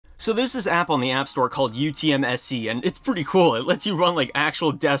So there's this app on the App Store called UTM SE, and it's pretty cool. It lets you run like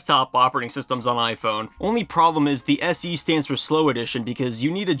actual desktop operating systems on iPhone. Only problem is the SE stands for Slow Edition because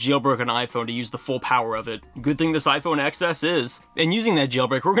you need a jailbroken iPhone to use the full power of it. Good thing this iPhone XS is. And using that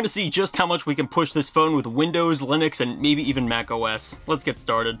jailbreak, we're going to see just how much we can push this phone with Windows, Linux, and maybe even Mac OS. Let's get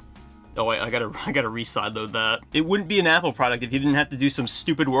started. Oh wait, I gotta re-sideload that. It wouldn't be an Apple product if you didn't have to do some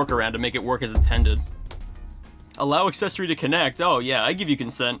stupid workaround to make it work as intended. Allow accessory to connect. Oh yeah, I give you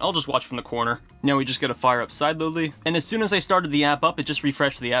consent. I'll just watch from the corner. Now we just gotta fire up Sideloadly. And as soon as I started the app up, it just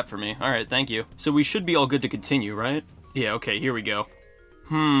refreshed the app for me. Alright, thank you. So we should be all good to continue, right? Yeah, okay, here we go.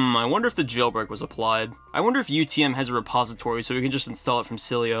 I wonder if the jailbreak was applied. I wonder if UTM has a repository so we can just install it from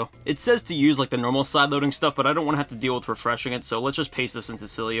Sileo. It says to use like the normal sideloading stuff, but I don't want to have to deal with refreshing it, so let's just paste this into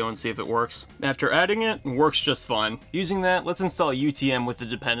Sileo and see if it works. After adding it, works just fine. Using that, let's install UTM with the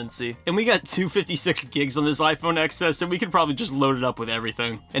dependency. And we got 256 gigs on this iPhone XS, so we could probably just load it up with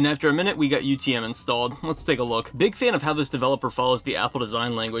everything. And after a minute, we got UTM installed. Let's take a look. Big fan of how this developer follows the Apple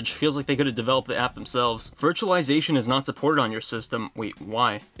design language. Feels like they could have developed the app themselves. Virtualization is not supported on your system. Wait,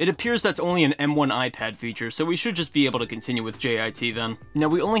 why? It appears that's only an M1 iPad feature, so we should just be able to continue with JIT then. Now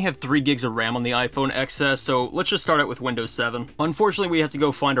we only have 3 gigs of RAM on the iPhone XS, so let's just start out with Windows 7. Unfortunately, we have to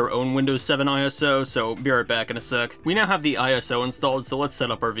go find our own Windows 7 ISO, so be right back in a sec. We now have the ISO installed, so let's set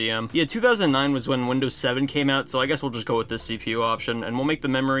up our VM. Yeah, 2009 was when Windows 7 came out, so I guess we'll just go with this CPU option, and we'll make the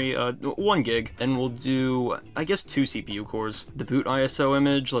memory 1 gig, and we'll do, I guess, 2 CPU cores. The boot ISO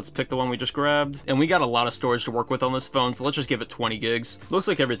image, let's pick the one we just grabbed, and we got a lot of storage to work with on this phone, so let's just give it 20 gigs. Looks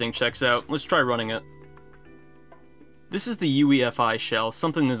like everything checks out. Let's try running it. This is the UEFI shell.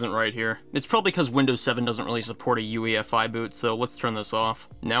 Something isn't right here. It's probably because Windows 7 doesn't really support a UEFI boot, so let's turn this off.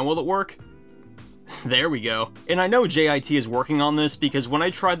 Now will it work? There we go. And I know JIT is working on this because when I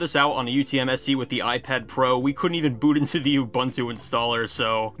tried this out on a UTM SE with the iPad Pro, we couldn't even boot into the Ubuntu installer,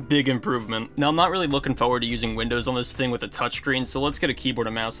 so big improvement. Now I'm not really looking forward to using Windows on this thing with a touchscreen, so let's get a keyboard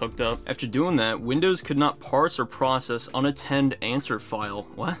and mouse hooked up. After doing that, Windows could not parse or process unattended answer file.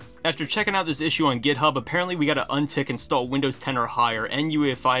 What? After checking out this issue on GitHub, apparently we gotta untick install Windows 10 or higher and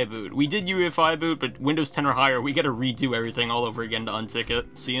UEFI boot. We did UEFI boot, but Windows 10 or higher, we gotta redo everything all over again to untick it.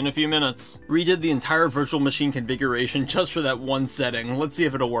 See you in a few minutes. Redid the entire virtual machine configuration just for that one setting. Let's see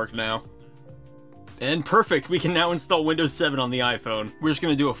if it'll work now. And perfect, we can now install Windows 7 on the iPhone. We're just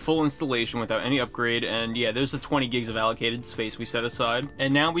gonna do a full installation without any upgrade, and yeah, there's the 20 gigs of allocated space we set aside.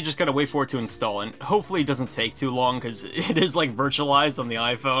 And now we just gotta wait for it to install, and hopefully it doesn't take too long, because it is like virtualized on the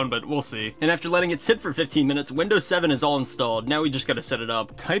iPhone, but we'll see. And after letting it sit for 15 minutes, Windows 7 is all installed. Now we just gotta set it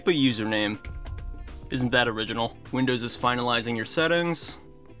up. Type a username. Isn't that original? Windows is finalizing your settings.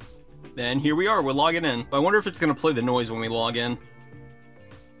 And here we are, we're logging in. I wonder if it's gonna play the noise when we log in.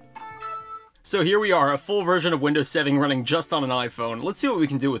 So here we are, a full version of Windows 7 running just on an iPhone. Let's see what we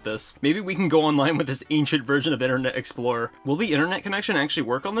can do with this. Maybe we can go online with this ancient version of Internet Explorer. Will the internet connection actually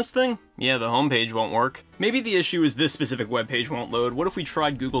work on this thing? Yeah, the homepage won't work. Maybe the issue is this specific webpage won't load. What if we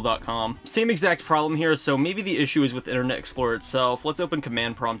tried google.com? Same exact problem here, so maybe the issue is with Internet Explorer itself. Let's open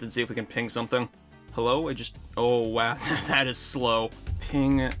command prompt and see if we can ping something. Hello? Oh wow, that is slow.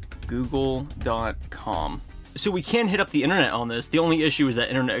 Ping google.com. So we can hit up the internet on this, the only issue is that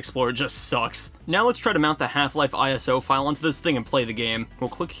Internet Explorer just sucks. Now let's try to mount the Half-Life ISO file onto this thing and play the game. We'll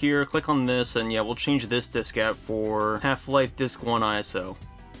click here, click on this, and yeah, we'll change this disk out for Half-Life Disk 1 ISO.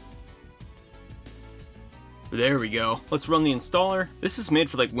 There we go. Let's run the installer. This is made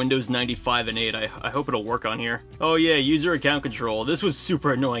for like Windows 95 and 8. I hope it'll work on here. Oh yeah, user account control. This was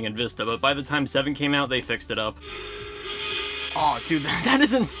super annoying in Vista, but by the time 7 came out, they fixed it up. Oh, dude, that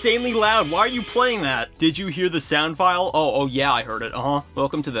is insanely loud. Why are you playing that? Did you hear the sound file? Oh, yeah, I heard it.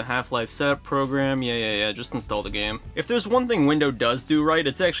 Welcome to the Half-Life setup program. Yeah, just install the game. If there's one thing Windows does do right,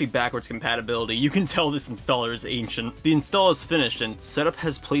 it's actually backwards compatibility. You can tell this installer is ancient. The install is finished, and setup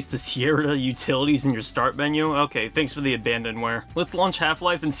has placed the Sierra utilities in your start menu. Okay, thanks for the abandonware. Let's launch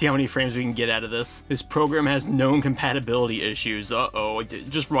Half-Life and see how many frames we can get out of this. This program has known compatibility issues. Uh-oh,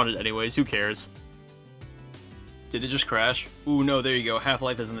 just run it anyways. Who cares? Did it just crash? Ooh, no, there you go.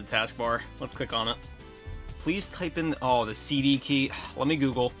 Half-Life is in the taskbar. Let's click on it. Please type in, the CD key. Let me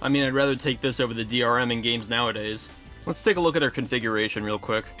Google. I mean, I'd rather take this over the DRM in games nowadays. Let's take a look at our configuration real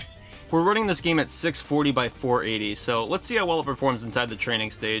quick. We're running this game at 640 by 480, so let's see how well it performs inside the training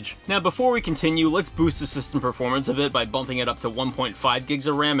stage. Now before we continue, let's boost the system performance a bit by bumping it up to 1.5 gigs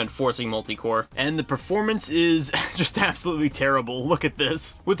of RAM and forcing multi-core. And the performance is just absolutely terrible. Look at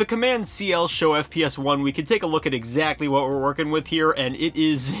this. With the command CL show FPS 1, we can take a look at exactly what we're working with here, and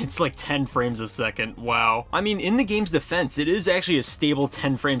it's like 10 frames a second. Wow. I mean, in the game's defense, it is actually a stable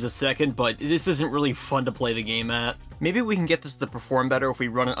 10 frames a second, but this isn't really fun to play the game at. Maybe we can get this to perform better if we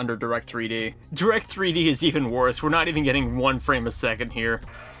run it under Direct 3D. Direct 3D is even worse. We're not even getting 1 frame a second here.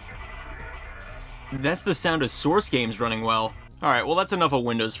 That's the sound of source games running well. Alright, well that's enough of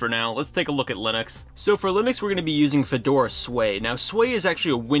Windows for now. Let's take a look at Linux. So for Linux, we're going to be using Fedora Sway. Now Sway is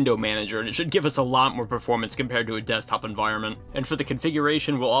actually a window manager, and it should give us a lot more performance compared to a desktop environment. And for the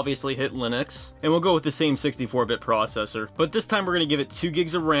configuration, we'll obviously hit Linux, and we'll go with the same 64-bit processor. But this time we're going to give it 2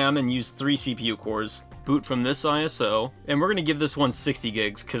 gigs of RAM and use 3 CPU cores. Boot from this ISO, and we're going to give this one 60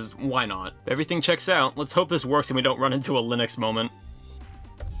 gigs, because why not? Everything checks out. Let's hope this works and we don't run into a Linux moment.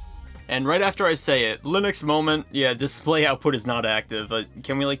 And right after I say it, Linux moment, yeah, display output is not active.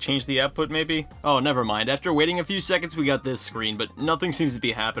 Can we like change the output maybe? Oh, never mind. After waiting a few seconds, we got this screen, but nothing seems to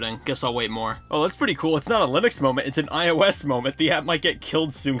be happening. Guess I'll wait more. Oh, that's pretty cool. It's not a Linux moment, it's an iOS moment. The app might get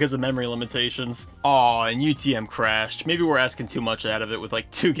killed soon because of memory limitations. Aw, and UTM crashed. Maybe we're asking too much out of it with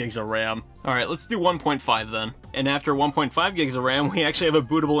like 2 gigs of RAM. Alright, let's do 1.5 then. And after 1.5 gigs of RAM, we actually have a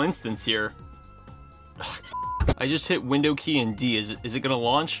bootable instance here. I just hit Window key and D. Is it gonna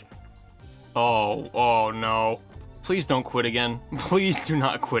launch? Oh no. Please don't quit again. Please do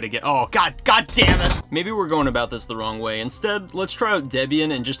not quit again. Oh, god damn it! Maybe we're going about this the wrong way. Instead, let's try out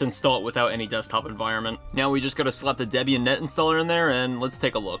Debian and just install it without any desktop environment. Now we just gotta slap the Debian net installer in there and let's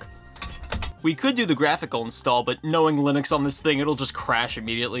take a look. We could do the graphical install, but knowing Linux on this thing, it'll just crash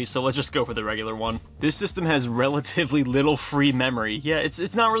immediately, so let's just go for the regular one. This system has relatively little free memory. Yeah,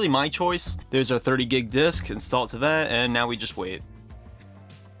 it's not really my choice. There's our 30 gig disk, install it to that, and now we just wait.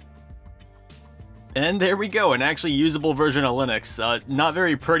 And there we go, an actually usable version of Linux. Not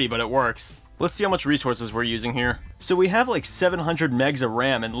very pretty, but it works. Let's see how much resources we're using here. So we have like 700 megs of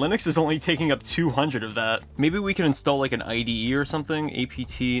RAM, and Linux is only taking up 200 of that. Maybe we can install like an IDE or something?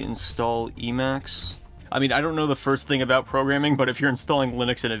 apt install Emacs? I mean, I don't know the first thing about programming, but if you're installing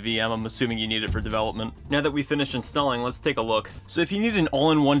Linux in a VM, I'm assuming you need it for development. Now that we finished installing, let's take a look. So if you need an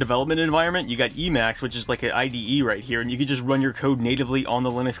all-in-one development environment, you got Emacs, which is like an IDE right here, and you can just run your code natively on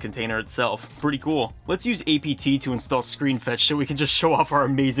the Linux container itself. Pretty cool. Let's use apt to install ScreenFetch so we can just show off our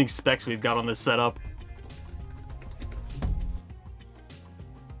amazing specs we've got on this setup.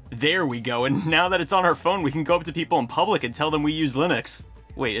 There we go, and now that it's on our phone, we can go up to people in public and tell them we use Linux.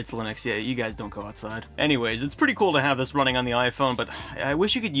 Wait, it's Linux, yeah, you guys don't go outside. Anyways, it's pretty cool to have this running on the iPhone, but I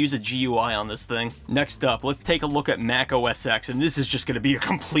wish you could use a GUI on this thing. Next up, let's take a look at Mac OS X, and this is just gonna be a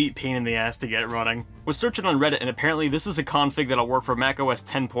complete pain in the ass to get running. We're searching on Reddit, and apparently this is a config that'll work for Mac OS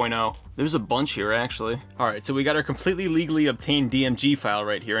 10.0. There's a bunch here, actually. Alright, so we got our completely legally obtained DMG file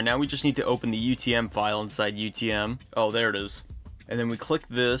right here, and now we just need to open the UTM file inside UTM. Oh, there it is. And then we click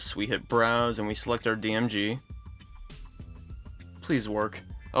this, we hit Browse, and we select our DMG. Please work.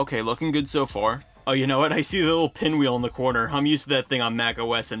 Okay, looking good so far. Oh, you know what? I see the little pinwheel in the corner. I'm used to that thing on Mac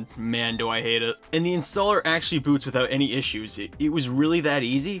OS, and man, do I hate it. And the installer actually boots without any issues. It was really that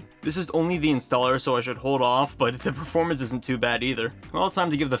easy. This is only the installer, so I should hold off, but the performance isn't too bad either. Well, time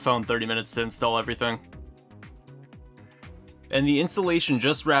to give the phone 30 minutes to install everything. And the installation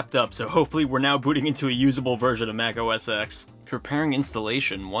just wrapped up, so hopefully we're now booting into a usable version of Mac OS X. Preparing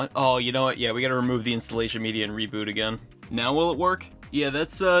installation, what? Oh, you know what? Yeah, we gotta remove the installation media and reboot again. Now will it work? Yeah,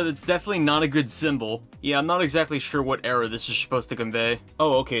 that's definitely not a good symbol. Yeah, I'm not exactly sure what error this is supposed to convey.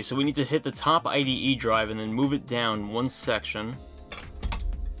 Oh, okay, so we need to hit the top IDE drive and then move it down one section.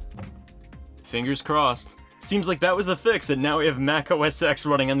 Fingers crossed. Seems like that was the fix, and now we have Mac OS X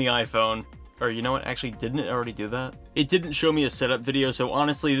running on the iPhone. Or, you know what, actually, didn't it already do that? It didn't show me a setup video, so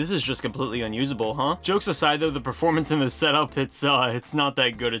honestly, this is just completely unusable, huh? Jokes aside though, the performance in the setup, it's not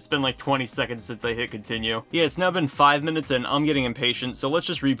that good. It's been like 20 seconds since I hit continue. Yeah, it's now been 5 minutes and I'm getting impatient, so let's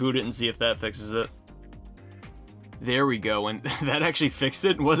just reboot it and see if that fixes it. There we go, and that actually fixed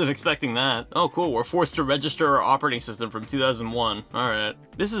it? Wasn't expecting that. Oh cool, we're forced to register our operating system from 2001. Alright.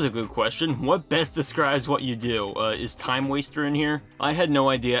 This is a good question. What best describes what you do? Is Time Waster in here? I had no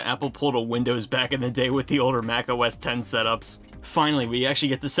idea Apple pulled a Windows back in the day with the older Mac OS X setups. Finally, we actually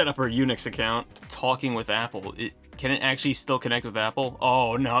get to set up our Unix account. Talking with Apple. Can it actually still connect with Apple?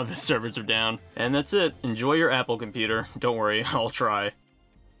 Oh no, the servers are down. And that's it. Enjoy your Apple computer. Don't worry, I'll try.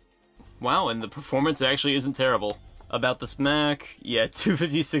 Wow, and the performance actually isn't terrible. About this Mac, yeah,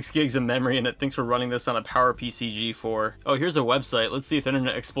 256 gigs of memory, and it thinks we're running this on a PowerPC G4. Oh, here's a website. Let's see if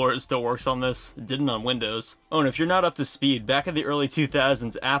Internet Explorer still works on this. It didn't on Windows. Oh, and if you're not up to speed, back in the early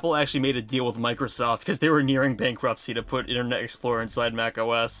 2000s, Apple actually made a deal with Microsoft because they were nearing bankruptcy to put Internet Explorer inside Mac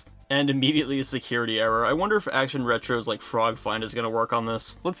OS. And immediately a security error. I wonder if Action Retro's like FrogFind is going to work on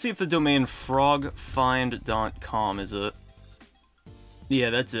this. Let's see if the domain frogfind.com is it. Yeah,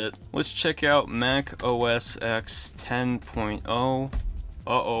 that's it. Let's check out Mac OS X 10.0.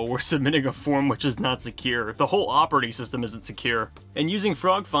 Uh-oh, we're submitting a form which is not secure. The whole operating system isn't secure. And using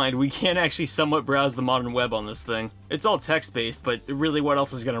FrogFind, we can actually somewhat browse the modern web on this thing. It's all text-based, but really what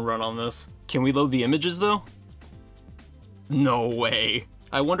else is gonna run on this? Can we load the images, though? No way.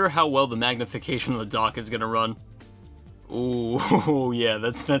 I wonder how well the magnification of the dock is gonna run. Ooh, yeah,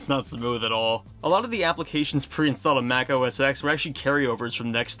 that's not smooth at all. A lot of the applications pre-installed on Mac OS X were actually carryovers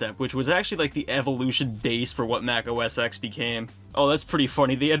from Next Step, which was actually like the evolution base for what Mac OS X became. Oh, that's pretty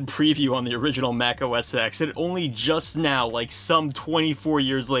funny. They had preview on the original Mac OS X, and it only just now, like some 24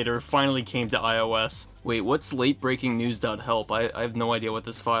 years later, finally came to iOS. Wait, what's latebreakingnews.help? I have no idea what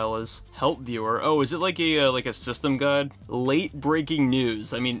this file is. Help viewer. Oh, is it like a system guide? Late breaking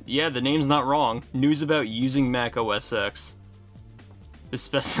news. I mean, yeah, the name's not wrong. News about using Mac OS X. The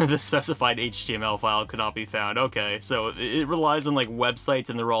specified HTML file could not be found. Okay, so it relies on like websites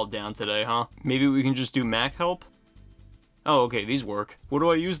and they're all down today, huh? Maybe we can just do Mac help? Oh, okay, these work. What do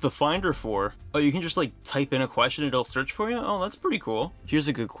I use the Finder for? Oh, you can just like type in a question and it'll search for you? Oh, that's pretty cool. Here's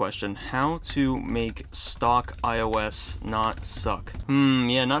a good question. How to make stock iOS not suck?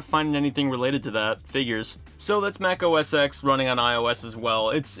 Yeah, not finding anything related to that. Figures. So that's Mac OS X running on iOS as well.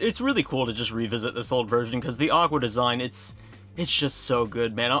 It's really cool to just revisit this old version because the Aqua design, it's just so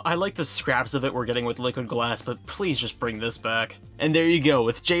good, man. I like the scraps of it we're getting with Liquid Glass, but please just bring this back. And there you go,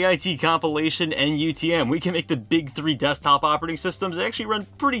 with JIT compilation and UTM, we can make the big three desktop operating systems actually run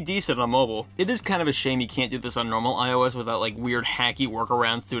pretty decent on mobile. It is kind of a shame you can't do this on normal iOS without like weird hacky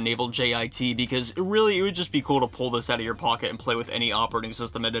workarounds to enable JIT, because it would just be cool to pull this out of your pocket and play with any operating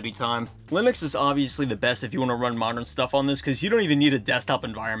system at any time. Linux is obviously the best if you want to run modern stuff on this, because you don't even need a desktop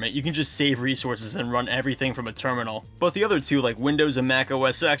environment. You can just save resources and run everything from a terminal. But the other two, like Windows and Mac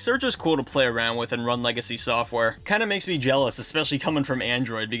OS X, are just cool to play around with and run legacy software. Kinda makes me jealous, especially coming from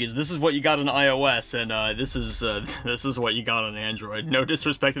Android, because this is what you got on iOS, and this is what you got on Android. No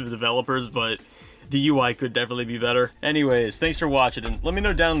disrespect to the developers, but the UI could definitely be better. Anyways, thanks for watching, and let me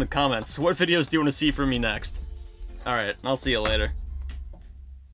know down in the comments, what videos do you want to see from me next? Alright, I'll see you later.